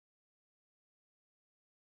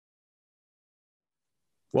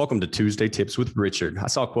Welcome to Tuesday Tips with Richard. I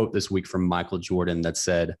saw a quote this week from Michael Jordan that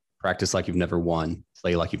said, practice like you've never won,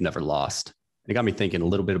 play like you've never lost. And it got me thinking a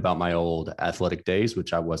little bit about my old athletic days,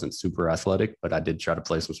 which I wasn't super athletic, but I did try to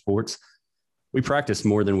play some sports. We practiced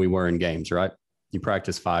more than we were in games, right? You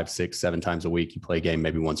practice 5, 6, 7 times a week. You play a game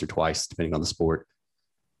maybe once or twice, depending on the sport.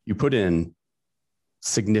 You put in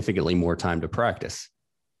significantly more time to practice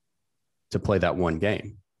to play that one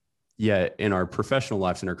game. Yet in our professional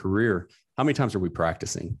lives, in our career, how many times are we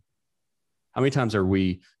practicing? How many times are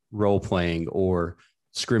we role playing or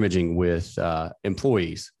scrimmaging with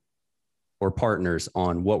employees or partners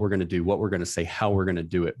on what we're going to do, what we're going to say, how we're going to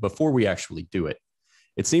do it before we actually do it?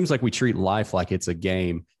 It seems like we treat life like it's a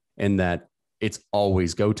game and that it's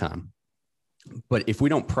always go time. But if we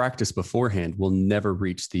don't practice beforehand, we'll never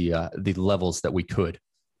reach the levels that we could.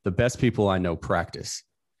 The best people I know practice.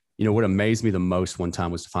 You know, what amazed me the most one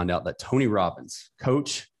time was to find out that Tony Robbins,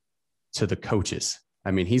 coach to the coaches,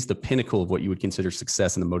 I mean, he's the pinnacle of what you would consider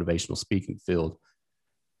success in the motivational speaking field,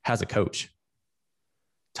 has a coach.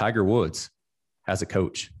 Tiger Woods has a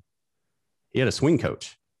coach. He had a swing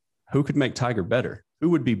coach. Who could make Tiger better? Who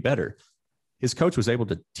would be better? His coach was able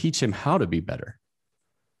to teach him how to be better.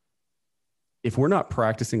 If we're not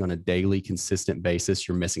practicing on a daily, consistent basis,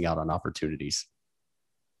 you're missing out on opportunities.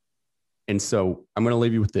 And so I'm going to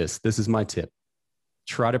leave you with this. This is my tip.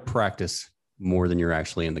 Try to practice more than you're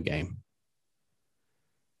actually in the game.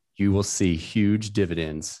 You will see huge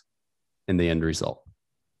dividends in the end result.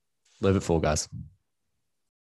 Live it full, guys.